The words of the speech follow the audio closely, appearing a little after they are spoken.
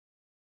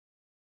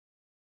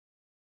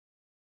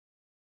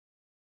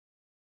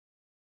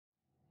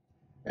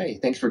Hey,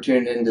 thanks for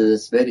tuning into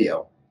this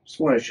video.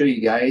 Just want to show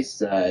you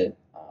guys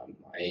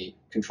my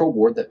control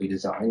board that we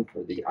designed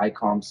for the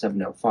Icom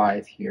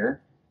 705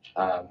 here.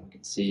 You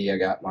can see I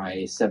got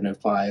my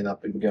 705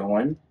 up and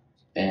going.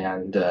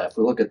 And if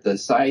we look at the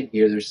side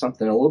here, there's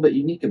something a little bit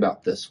unique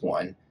about this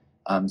one.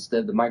 Instead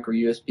of the micro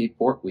USB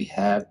port, we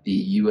have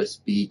the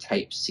USB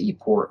Type-C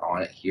port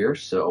on it here.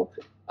 So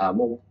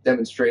we'll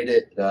demonstrate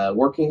it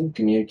working,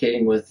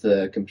 communicating with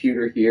the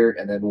computer here,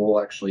 and then we'll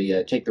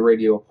actually take the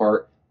radio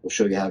apart. We'll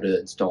show you how to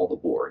install the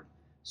board.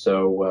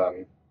 So what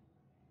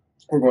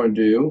we're going to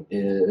do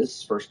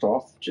is, first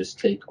off, just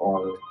take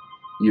our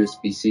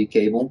USB-C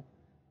cable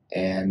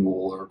and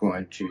we're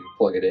going to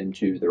plug it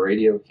into the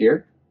radio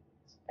here.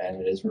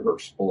 And it is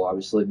reversible,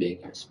 obviously, being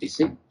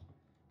USB-C.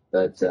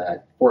 But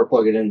before I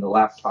plug it into the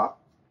laptop,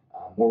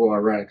 we're going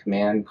to run a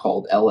command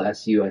called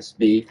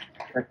lsusb.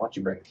 Why don't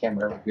you bring the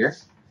camera over here?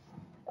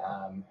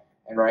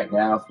 And right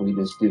now, if we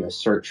just do a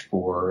search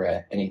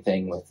for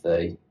anything with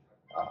the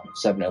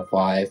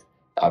 705,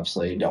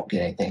 obviously you don't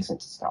get anything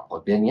since it's not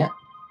plugged in yet.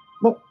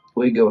 But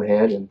we go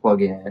ahead and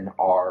plug in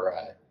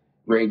our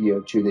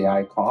radio to the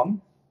Icom.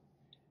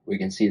 We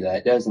can see that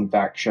it does in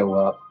fact show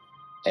up,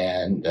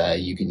 and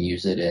you can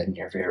use it in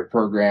your favorite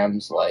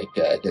programs like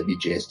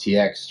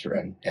WJSTX,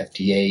 run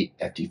FT8,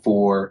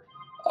 FT4,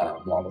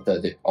 along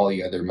with all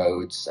the other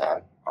modes.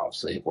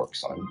 Obviously it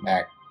works on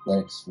Mac,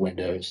 Linux,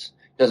 Windows.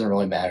 Doesn't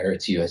really matter,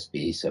 it's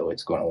USB, so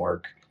it's going to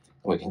work.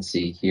 We can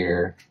see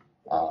here,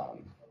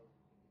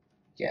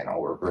 again,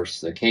 I'll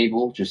reverse the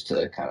cable just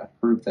to kind of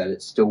prove that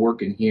it's still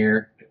working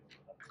here,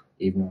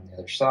 even on the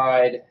other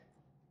side.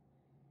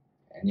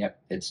 And yep,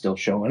 it's still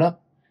showing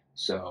up.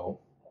 So,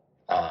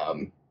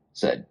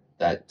 that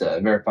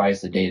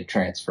verifies the data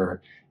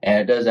transfer,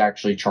 and it does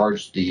actually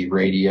charge the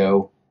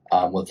radio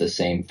with the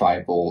same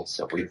 5 volts.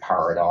 So if we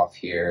power it off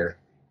here,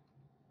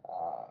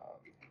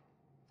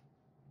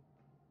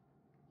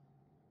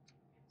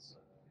 let's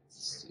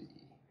see.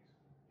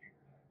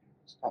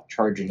 It's not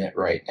charging it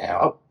right now.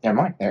 Oh, never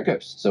mind. There it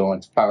goes. So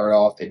once powered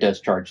off, it does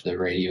charge the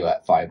radio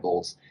at 5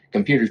 volts.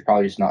 Computer's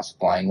probably just not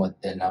supplying with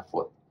enough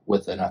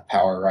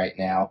power right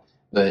now.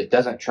 But it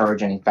doesn't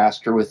charge any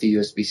faster with the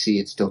USB-C.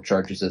 It still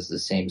charges at the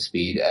same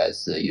speed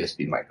as the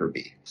USB Micro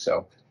B.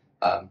 So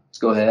let's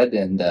go ahead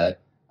and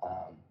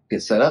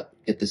get set up,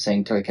 get this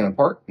thing taken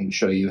apart, and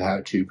show you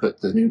how to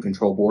put the new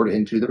control board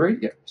into the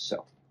radio.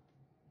 So,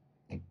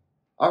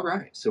 all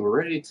right, so we're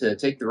ready to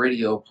take the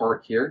radio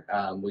apart here.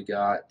 We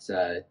got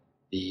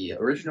the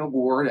original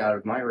board out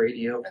of my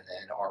radio and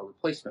then our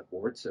replacement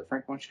board. So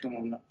Frank, why don't you come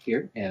on up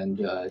here,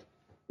 and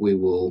we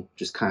will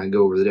just kind of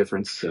go over the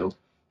difference. So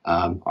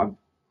I'm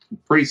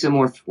pretty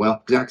similar,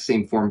 well, exact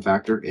same form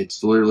factor.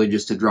 It's literally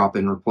just a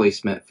drop-in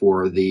replacement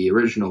for the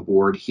original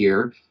board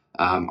here.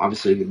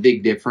 Obviously, the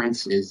big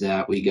difference is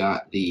that we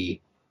got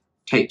the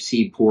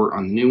Type-C port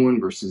on the new one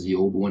versus the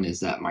old one is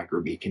that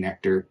micro B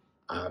connector.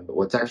 But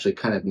what's actually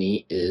kind of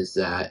neat is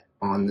that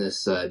on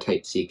this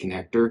Type-C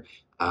connector,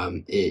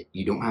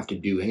 you don't have to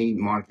do any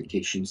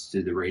modifications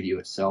to the radio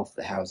itself.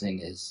 The housing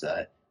is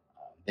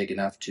big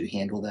enough to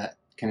handle that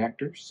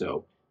connector.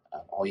 So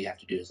all you have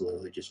to do is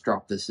literally just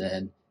drop this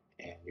in,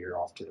 and you're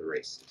off to the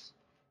races.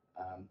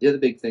 The other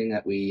big thing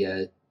that we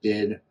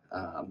did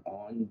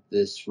on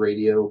this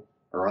radio,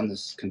 or on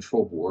this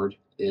control board,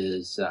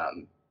 is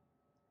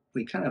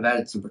we kind of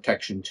added some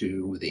protection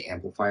to the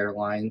amplifier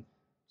line.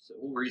 So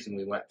the reason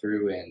we went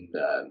through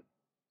and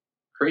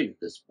created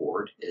this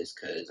board is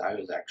because I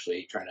was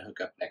actually trying to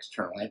hook up an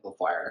external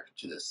amplifier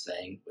to this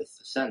thing with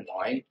the send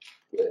line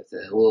with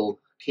a little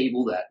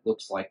cable that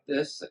looks like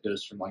this, that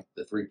goes from like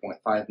the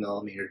 3.5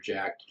 millimeter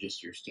jack to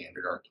just your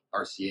standard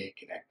RCA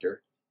connector.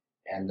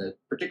 And the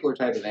particular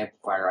type of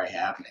amplifier I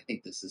have, and I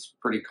think this is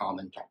pretty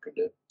common talking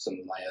to some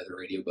of my other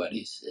radio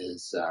buddies,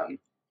 is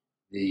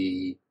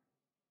the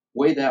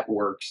way that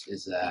works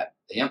is that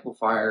the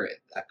amplifier,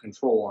 that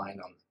control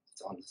line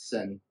on the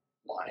send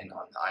line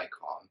on the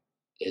Icom,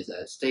 is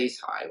that it stays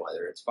high,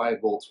 whether it's 5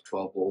 volts or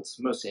 12 volts.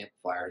 Most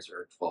amplifiers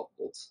are 12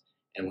 volts.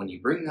 And when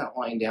you bring that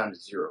line down to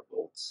 0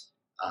 volts,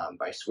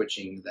 by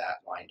switching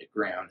that line to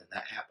ground, and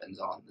that happens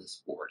on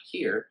this board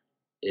here,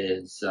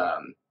 is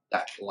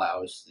that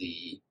allows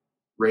the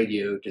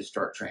radio to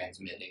start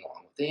transmitting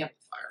along with the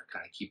amplifier,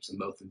 kind of keeps them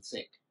both in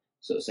sync.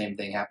 So the same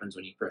thing happens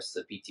when you press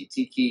the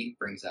PTT key,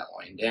 brings that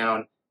line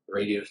down, the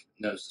radio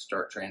knows to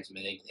start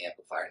transmitting, the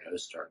amplifier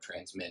knows to start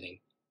transmitting,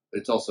 but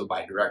it's also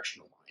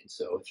bidirectional line.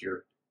 So if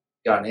you're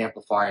got an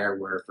amplifier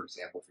where, for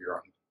example, if you're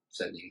on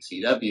sending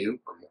CW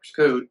or Morse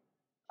code,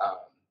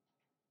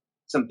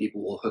 some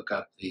people will hook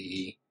up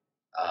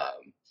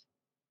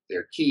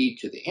their key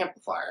to the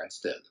amplifier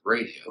instead of the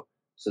radio.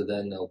 So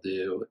then they'll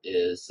do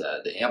is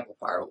the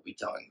amplifier will be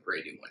telling the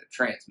radio when to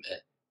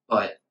transmit.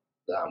 But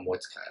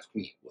what's kind of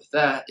neat with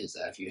that is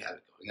that if you have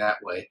it going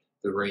that way,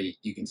 the radio,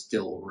 you can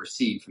still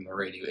receive from the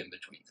radio in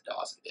between the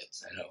DAWs and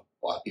bits. I know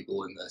a lot of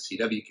people in the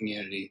CW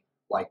community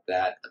like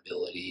that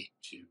ability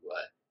to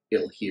be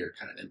able to hear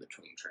kind of in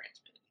between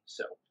transmitting.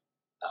 So,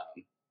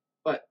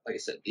 but like I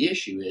said, the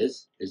issue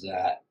is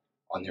that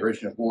on the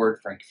original board,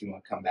 Frank, if you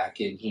want to come back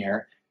in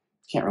here,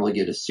 can't really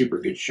get a super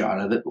good shot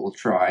of it, but we'll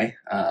try.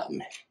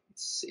 Let's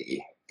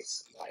see, get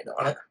some light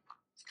on it.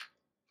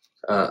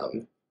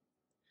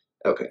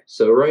 Okay,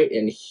 so right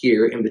in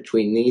here, in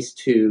between these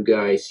two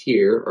guys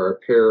here, are a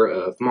pair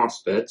of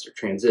MOSFETs, or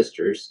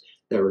transistors,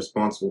 that are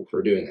responsible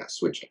for doing that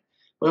switching.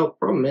 Well, the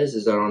problem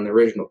is that on the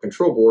original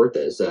control board,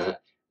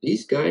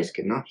 these guys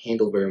cannot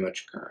handle very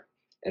much current.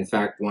 In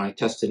fact, when I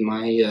tested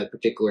my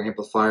particular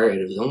amplifier,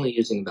 it was only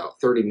using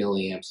about 30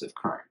 milliamps of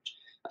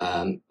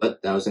current.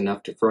 But that was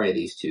enough to fry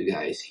these two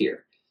guys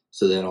here.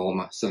 So then all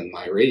of a sudden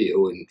my radio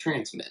wouldn't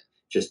transmit,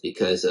 just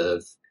because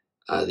of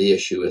the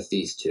issue with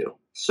these two.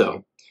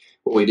 So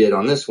what we did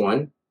on this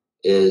one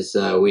is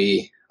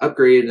we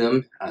upgraded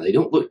them. They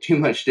don't look too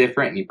much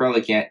different, and you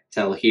probably can't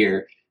tell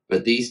here,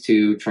 but these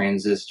two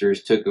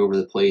transistors took over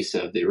the place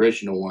of the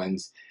original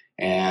ones,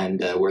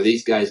 and where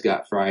these guys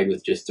got fried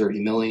with just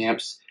 30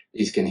 milliamps,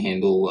 these can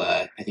handle,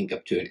 I think,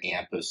 up to an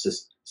amp of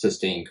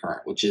sustained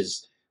current, which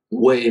is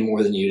way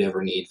more than you'd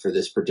ever need for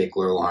this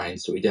particular line,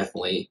 so we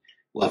definitely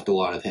left a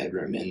lot of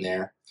headroom in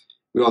there.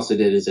 We also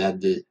did is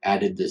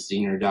added the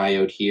Zener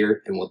diode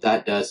here, and what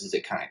that does is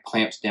it kind of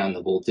clamps down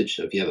the voltage.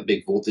 So if you have a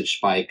big voltage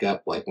spike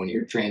up, like when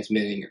you're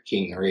transmitting or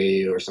keying the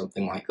radio or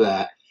something like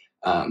that,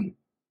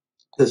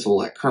 this will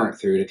let current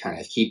through to kind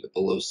of keep it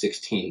below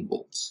 16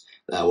 volts.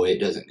 That way it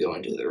doesn't go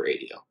into the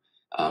radio.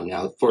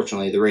 Now,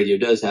 fortunately, the radio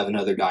does have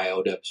another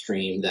diode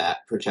upstream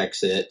that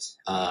protects it.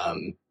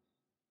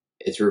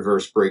 Its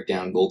reverse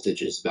breakdown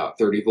voltage is about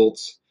 30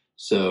 volts.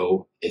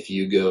 So if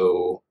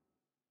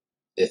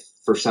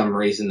for some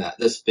reason that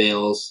this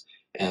fails,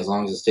 and as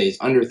long as it stays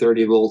under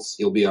 30 volts,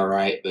 you'll be all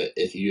right. But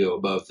if you go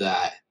above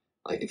that,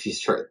 like if you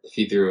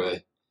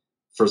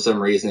for some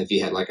reason, if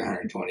you had like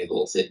 120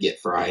 volts, it'd get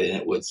fried and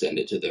it would send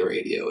it to the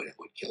radio and it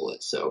would kill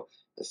it. So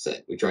that's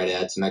it. We try to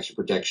add some extra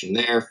protection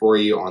there for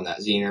you on that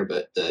Zener,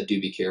 but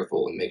do be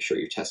careful and make sure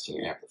you're testing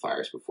your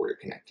amplifiers before you're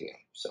connecting them.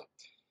 So,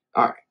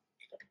 all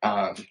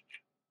right.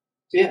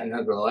 So yeah,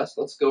 nevertheless,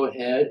 let's go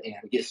ahead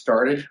and get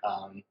started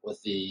with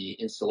the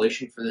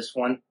installation for this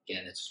one.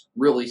 Again, it's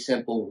really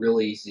simple,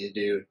 really easy to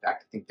do. In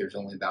fact, I think there's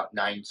only about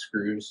 9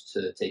 screws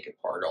to take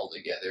apart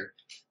altogether.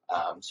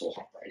 So we'll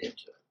hop right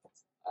into it.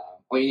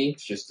 All you need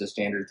is just a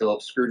standard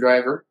Phillips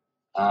screwdriver.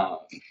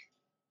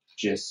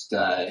 Just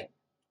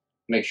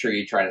make sure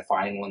you try to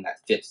find one that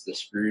fits the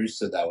screws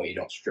so that way you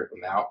don't strip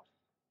them out.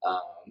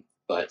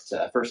 But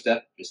first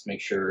step, just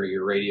make sure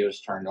your radio is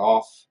turned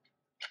off.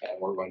 And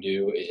what we're going to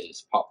do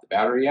is pop the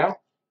battery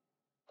out,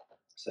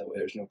 so that way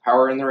there's no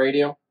power in the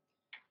radio.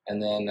 And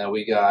then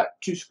we got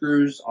 2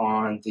 screws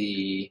on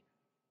the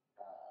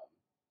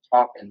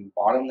top and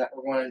bottom that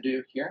we're going to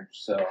do here.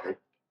 So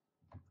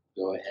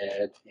go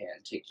ahead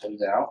and take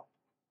those out.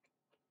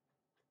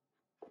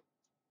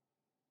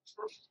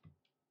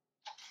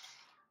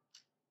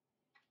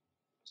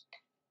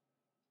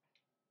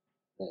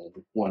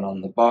 And one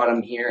on the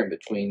bottom here in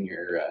between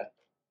your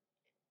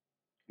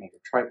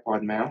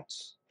tripod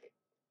mounts.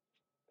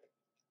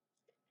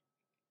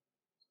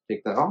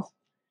 Take that off.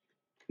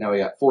 Now we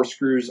got 4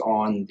 screws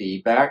on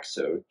the back,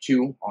 so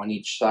 2 on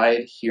each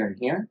side here and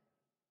here.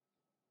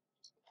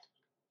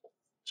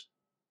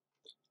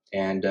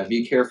 And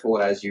be careful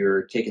as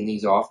you're taking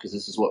these off, because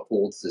this is what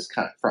holds this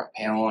kind of front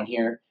panel on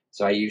here.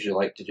 So I usually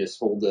like to just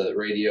hold the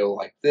radio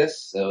like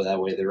this, so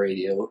that way the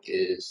radio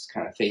is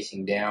kind of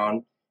facing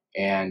down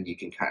and you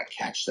can kind of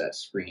catch that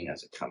screen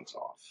as it comes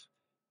off.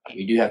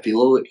 You do have to be a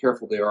little bit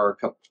careful. There are a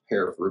couple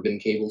pair of ribbon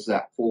cables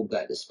that hold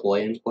that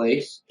display in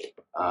place.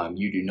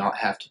 You do not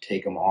have to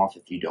take them off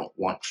if you don't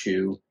want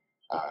to.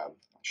 I'll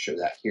show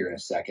that here in a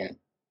second.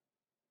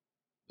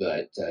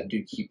 But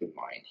do keep in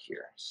mind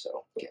here.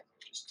 So again,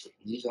 just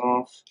taking these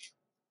off.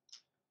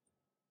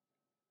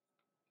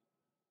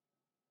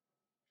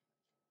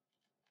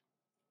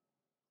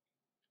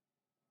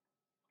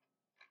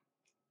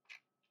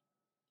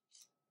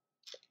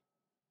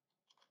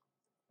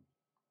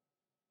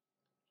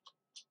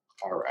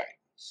 All right,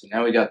 so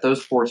now we got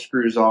those 4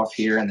 screws off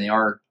here, and they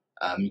are,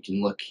 you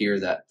can look here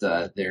that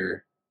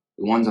the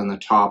ones on the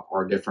top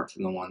are different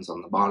from the ones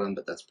on the bottom,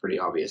 but that's pretty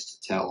obvious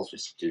to tell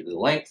just due to the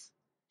length.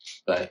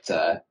 But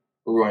what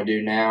we're going to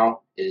do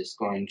now is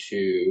going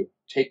to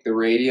take the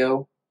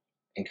radio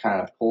and kind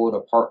of pull it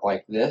apart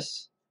like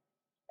this.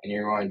 And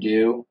you're going to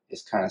do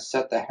is kind of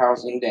set the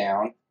housing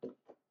down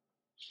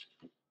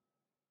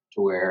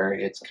to where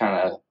it's kind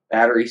of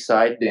battery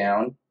side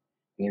down.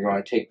 And you're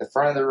going to take the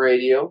front of the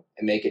radio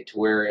and make it to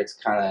where it's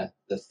kind of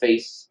the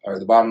face, or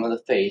the bottom of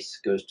the face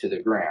goes to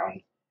the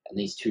ground. And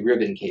these 2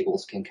 ribbon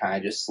cables can kind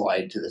of just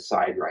slide to the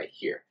side right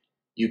here.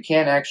 You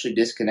can actually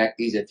disconnect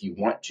these if you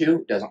want to.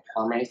 It doesn't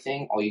harm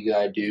anything. All you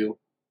got to do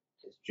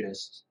is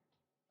just,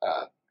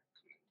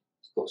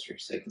 closer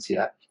so you can see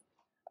that.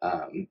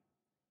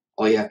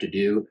 All you have to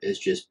do is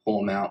just pull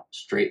them out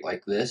straight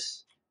like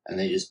this, and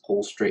they just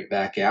pull straight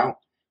back out.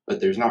 But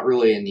there's not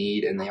really a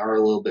need, and they are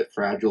a little bit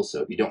fragile,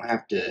 so if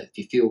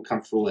you feel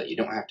comfortable that you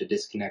don't have to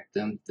disconnect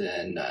them,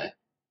 then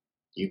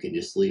you can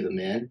just leave them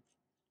in.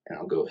 And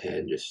I'll go ahead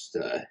and just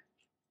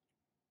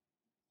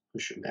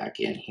push them back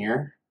in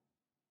here.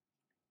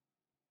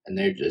 and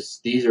they're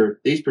just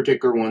these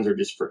particular ones are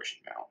just friction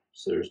mount,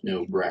 so there's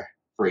no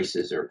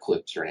braces or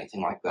clips or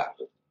anything like that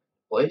in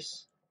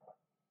place.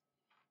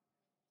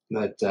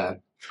 But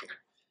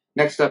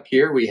next up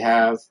here we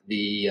have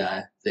the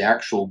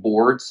actual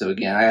board. So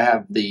again, I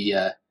have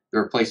the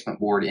replacement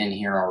board in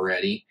here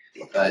already,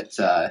 but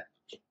to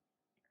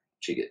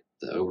get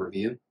the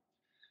overview,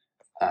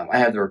 I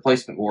have the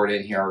replacement board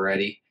in here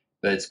already,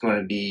 but it's going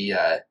to be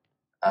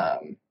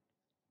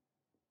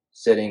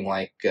sitting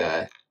like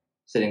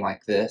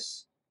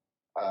this,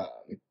 like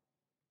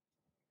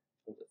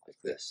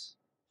this.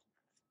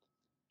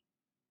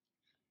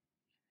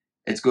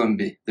 It's going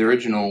to be the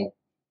original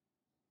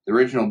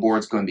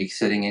board's going to be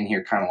sitting in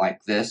here kind of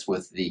like this,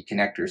 with the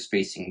connectors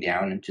facing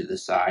down and to the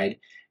side.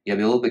 You gotta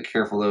be a little bit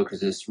careful though,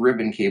 because this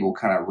ribbon cable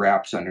kind of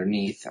wraps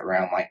underneath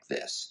around like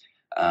this.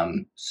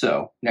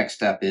 So next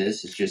step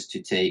is just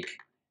to take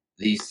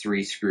these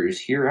 3 screws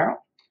here out.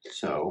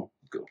 So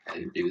go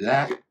ahead and do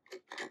that.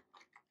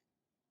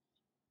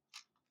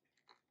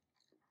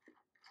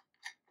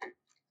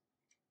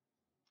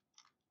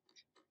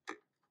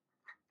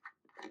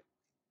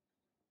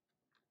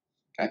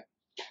 Okay.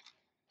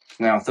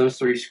 Now with those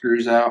 3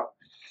 screws out,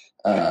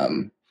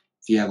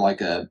 if you have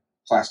like a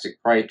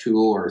plastic pry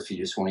tool, or if you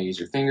just want to use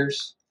your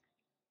fingers,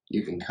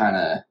 you can kind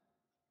of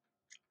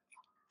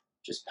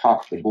just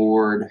pop the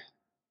board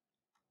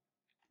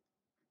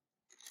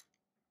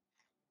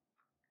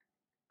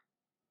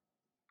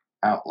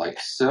out like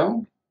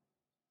so.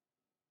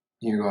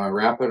 You're going to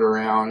wrap it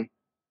around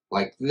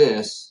like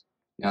this.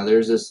 Now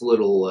there's this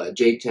little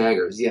JTAG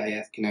or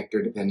ZIF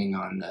connector, depending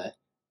on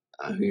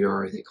who you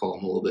are. They call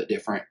them a little bit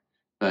different,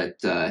 but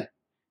get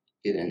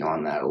in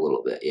on that a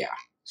little bit. Yeah.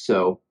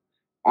 So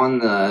on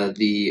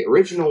the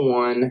original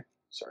one,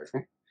 sorry,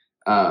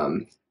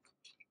 on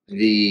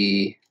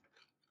the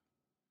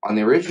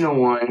original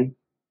one,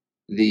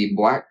 the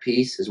black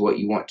piece is what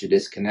you want to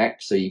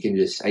disconnect. So you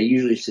can I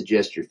usually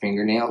suggest your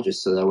fingernail,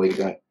 just so that way you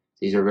don't.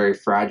 These are very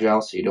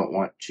fragile, so you don't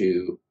want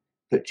to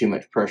put too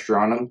much pressure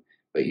on them.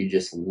 But you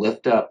just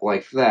lift up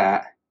like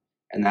that,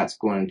 and that's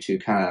going to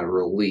kind of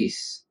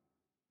release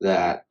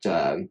that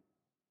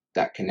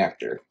that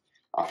connector.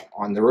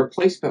 On the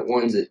replacement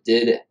ones,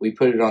 we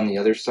put it on the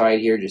other side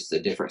here, just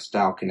a different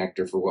style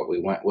connector for what we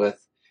went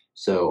with.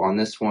 So on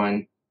this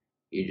one,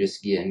 you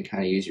just again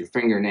kind of use your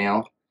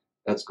fingernail.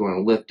 That's going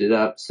to lift it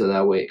up, so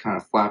that way it kind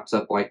of flaps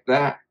up like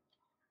that,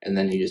 and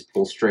then you just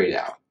pull straight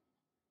out,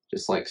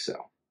 just like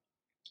so.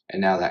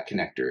 And now that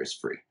connector is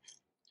free.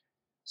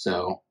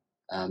 So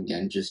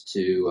again, just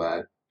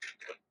to,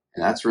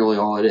 and that's really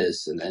all it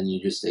is. And then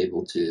you're just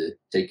able to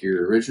take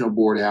your original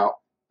board out,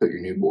 put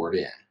your new board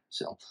in.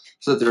 So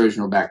set the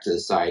original back to the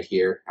side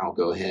here. I'll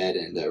go ahead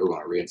and we're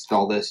going to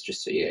reinstall this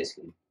just so you guys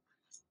can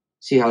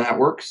see how that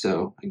works.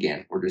 So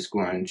again, we're just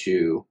going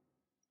to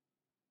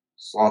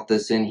slot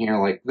this in here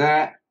like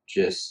that.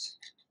 Just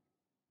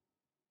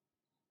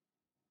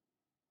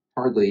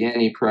hardly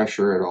any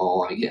pressure at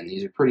all. Again,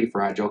 these are pretty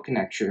fragile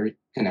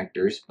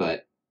connectors,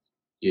 but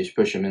you just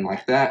push them in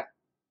like that.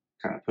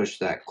 Kind of push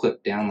that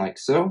clip down like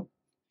so.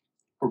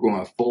 We're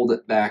going to fold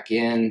it back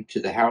in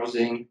to the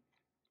housing,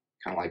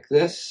 kind of like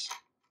this.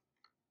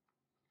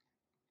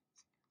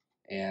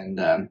 And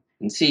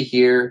see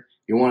here,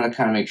 you want to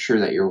kind of make sure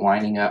that you're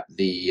lining up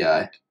the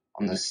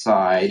on the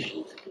side.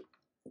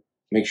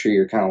 Make sure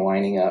you're kind of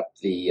lining up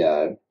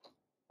the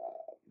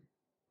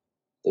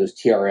those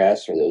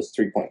TRS or those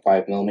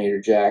 3.5 millimeter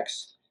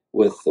jacks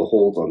with the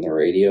holes on the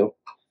radio.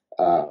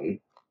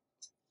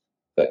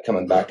 But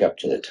coming back up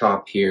to the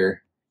top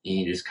here,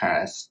 you can just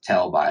kind of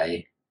tell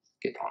by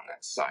getting on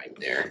that side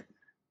there.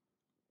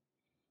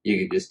 You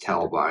can just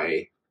tell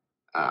by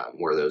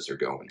where those are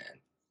going in.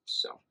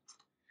 So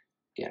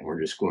again,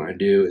 we're just going to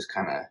do is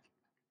kind of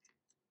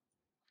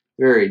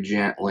very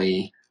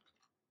gently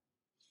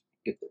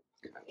get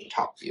the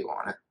top view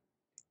on it.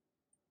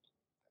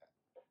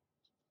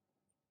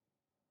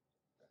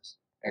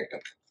 There you go.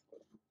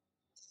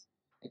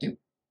 Thank you.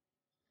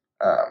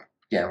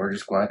 Again, we're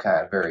just going to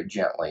kind of very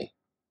gently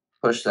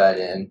push that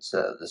in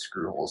so the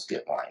screw holes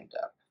get lined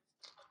up.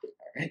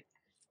 Alright.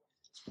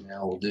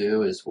 Now we'll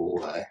do is we'll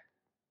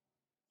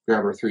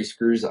grab our 3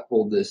 screws that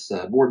hold this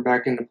board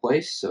back into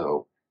place.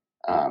 So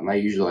I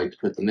usually like to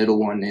put the middle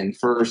one in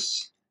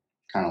first,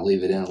 kind of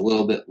leave it in a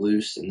little bit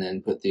loose, and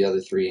then put the other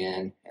 3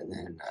 in, and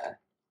then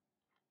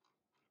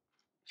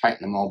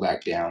tighten them all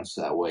back down,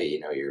 so that way you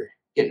know you're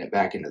getting it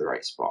back into the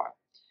right spot.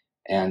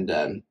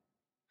 And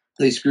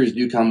these screws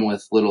do come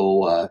with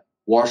little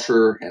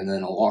washer and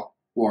then a lock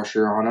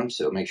washer on them,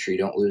 so make sure you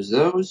don't lose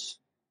those.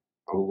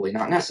 Probably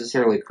not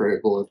necessarily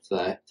critical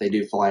if they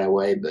do fly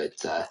away, but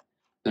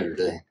better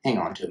to hang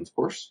on to them, of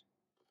course.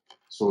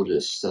 So we'll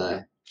just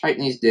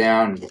tighten these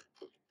down.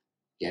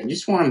 Again,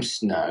 just want them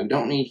snug.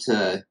 Don't need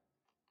to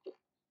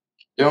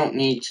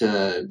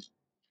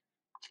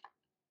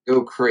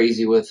go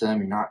crazy with them.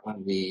 You're not going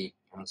to be,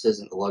 this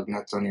isn't the lug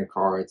nuts on your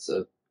car. It's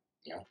a,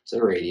 it's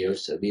a radio,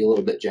 so be a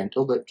little bit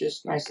gentle, but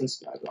just nice and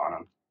snug on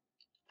them,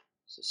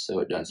 so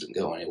it doesn't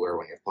go anywhere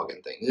when you're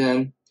plugging things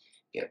in.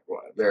 Yep, we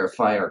want to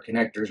verify our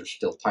connectors are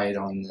still tight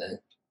on the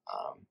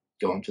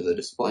going to the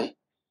display.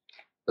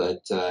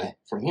 But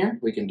from here,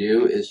 we can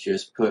do is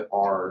just put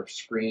our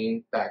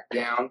screen back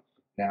down.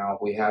 Now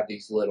we have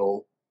these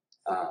little,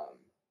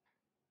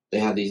 they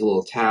have these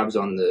little tabs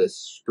on the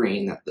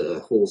screen that the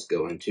holes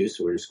go into.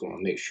 So we're just going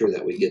to make sure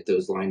that we get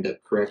those lined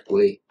up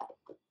correctly,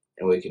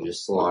 and we can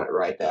just slot it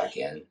right back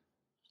in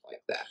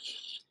like that.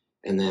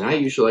 And then I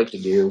usually like to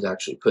do is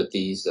actually put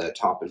these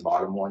top and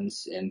bottom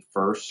ones in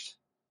first,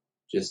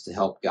 just to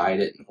help guide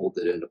it and hold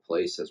it into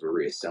place as we're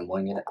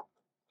reassembling it.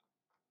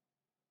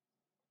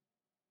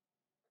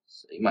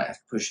 So you might have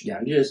to push it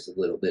down just a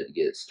little bit to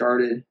get it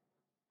started.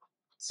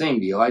 Same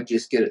deal, I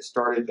just get it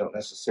started, don't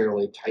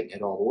necessarily tighten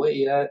it all the way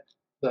yet,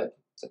 but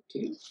it's up to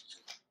you.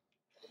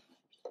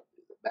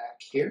 Back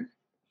here.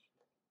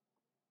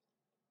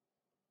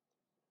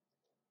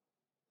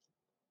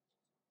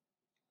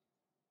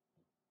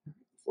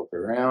 Flip it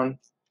around,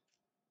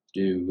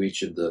 do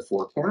each of the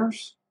four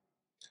corners.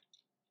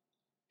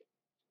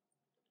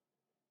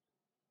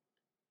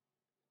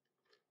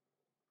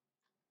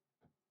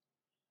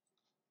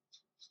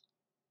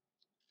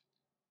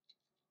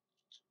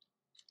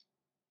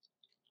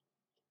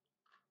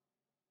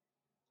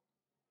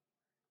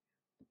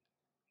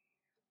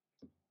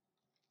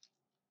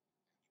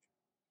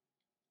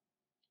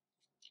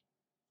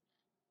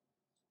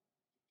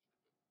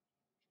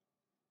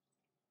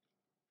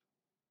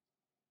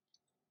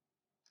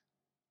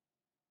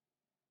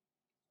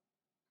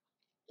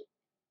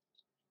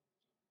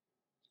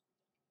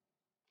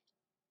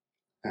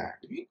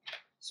 Alright,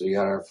 so we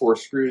got our four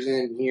screws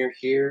in here,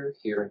 here,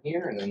 here, and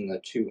here, and then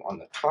the two on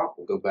the top.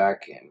 We'll go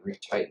back and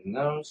retighten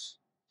those.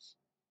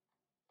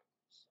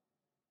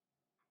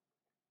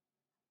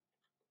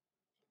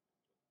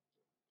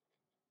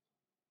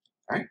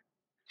 Alright,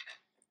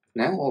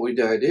 now what we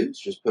gotta do is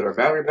just put our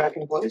battery back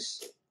in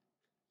place,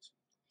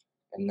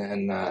 and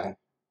then turn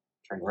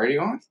the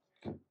radio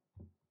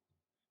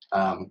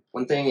on.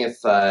 One thing, if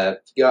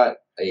you got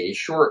a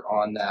short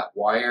on that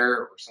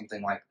wire or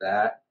something like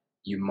that,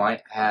 you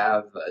might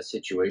have a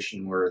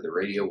situation where the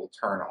radio will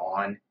turn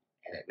on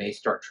and it may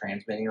start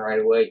transmitting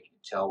right away. You can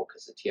tell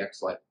because the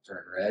TX light will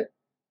turn red.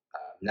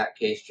 In that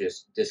case,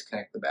 just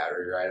disconnect the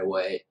battery right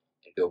away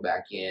and go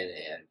back in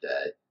and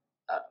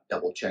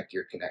double check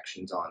your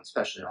connections on,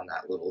 especially on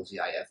that little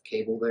ZIF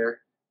cable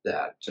there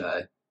that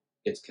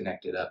gets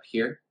connected up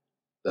here.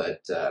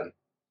 But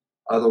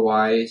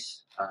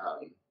otherwise,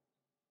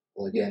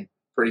 well, again,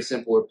 pretty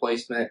simple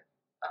replacement.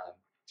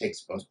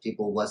 Takes most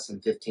people less than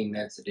 15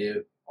 minutes to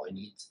do. All you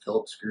need is a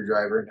Phillips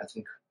screwdriver,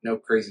 nothing, no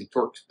crazy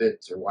Torx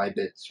bits or Y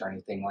bits or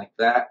anything like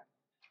that.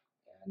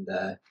 And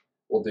what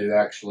we'll do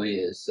actually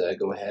is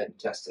go ahead and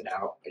test it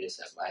out. I just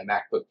have my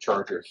MacBook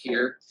charger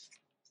here.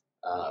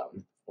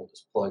 We'll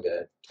just plug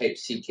a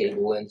Type-C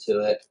cable into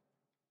it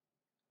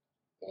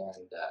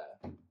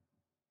and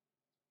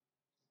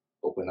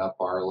open up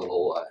our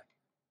little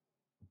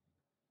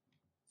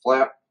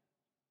flap,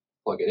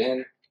 plug it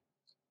in,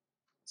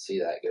 see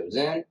that goes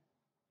in.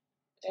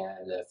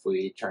 And if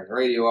we turn the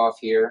radio off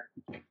here,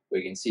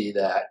 we can see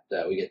that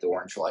we get the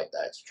orange light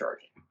that it's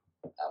charging.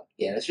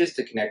 Again, it's just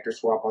a connector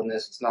swap on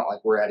this. It's not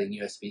like we're adding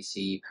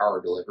USB-C power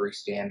delivery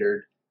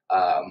standard.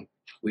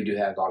 We do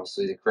have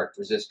obviously the correct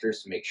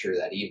resistors to make sure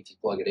that even if you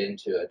plug it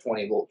into a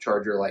 20-volt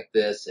charger like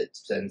this, it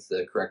sends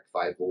the correct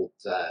 5-volt,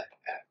 I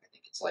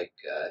think it's like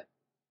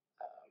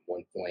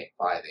 1.5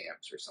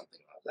 amps or something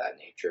of that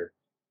nature.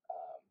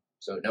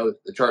 So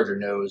the charger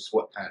knows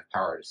what kind of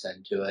power to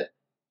send to it.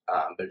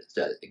 But it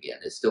does, again,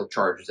 it still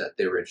charges at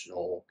the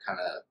original kind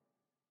of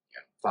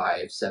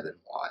 5-7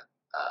 watt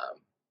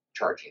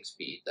charging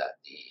speed that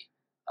the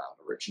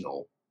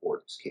original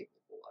board is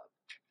capable of.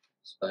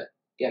 But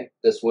again,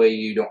 this way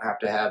you don't have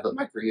to have a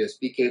micro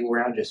USB cable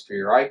around just for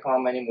your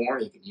Icom anymore.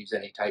 You can use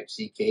any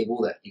Type-C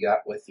cable that you got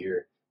with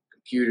your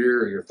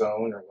computer or your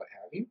phone or what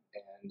have you.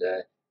 And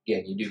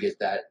again, you do get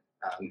that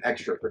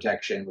extra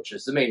protection, which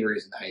is the main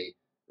reason I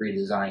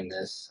redesigned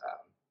this.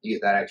 You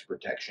get that extra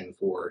protection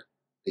for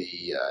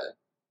the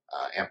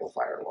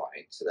amplifier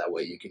line, so that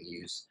way you can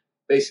use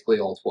basically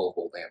all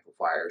 12-volt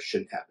amplifiers.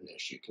 Shouldn't have an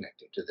issue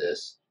connecting to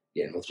this.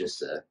 Again, with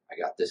just I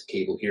got this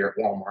cable here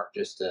at Walmart,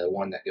 just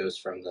one that goes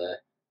from the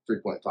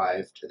 3.5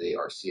 to the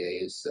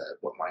RCA is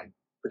what my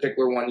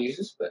particular one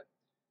uses. But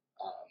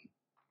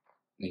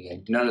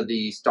again, none of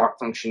the stock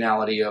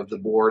functionality of the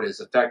board is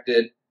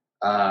affected.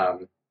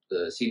 The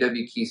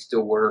CW key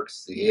still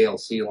works. The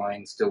ALC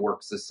line still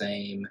works the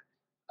same.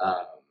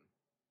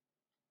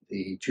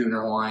 The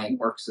tuner line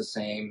works the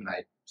same.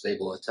 I was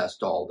able to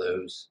test all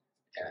those,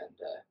 and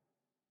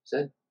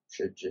said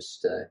should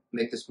just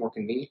make this more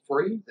convenient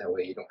for you. That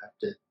way you don't have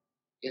to,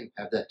 again,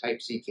 have that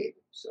Type-C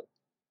cable. So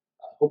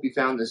hope you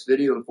found this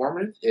video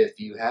informative. If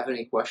you have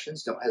any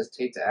questions, don't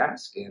hesitate to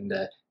ask, and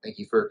thank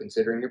you for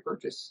considering your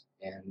purchase.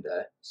 And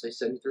say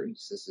 73.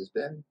 This has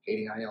been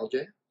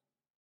 89LJ.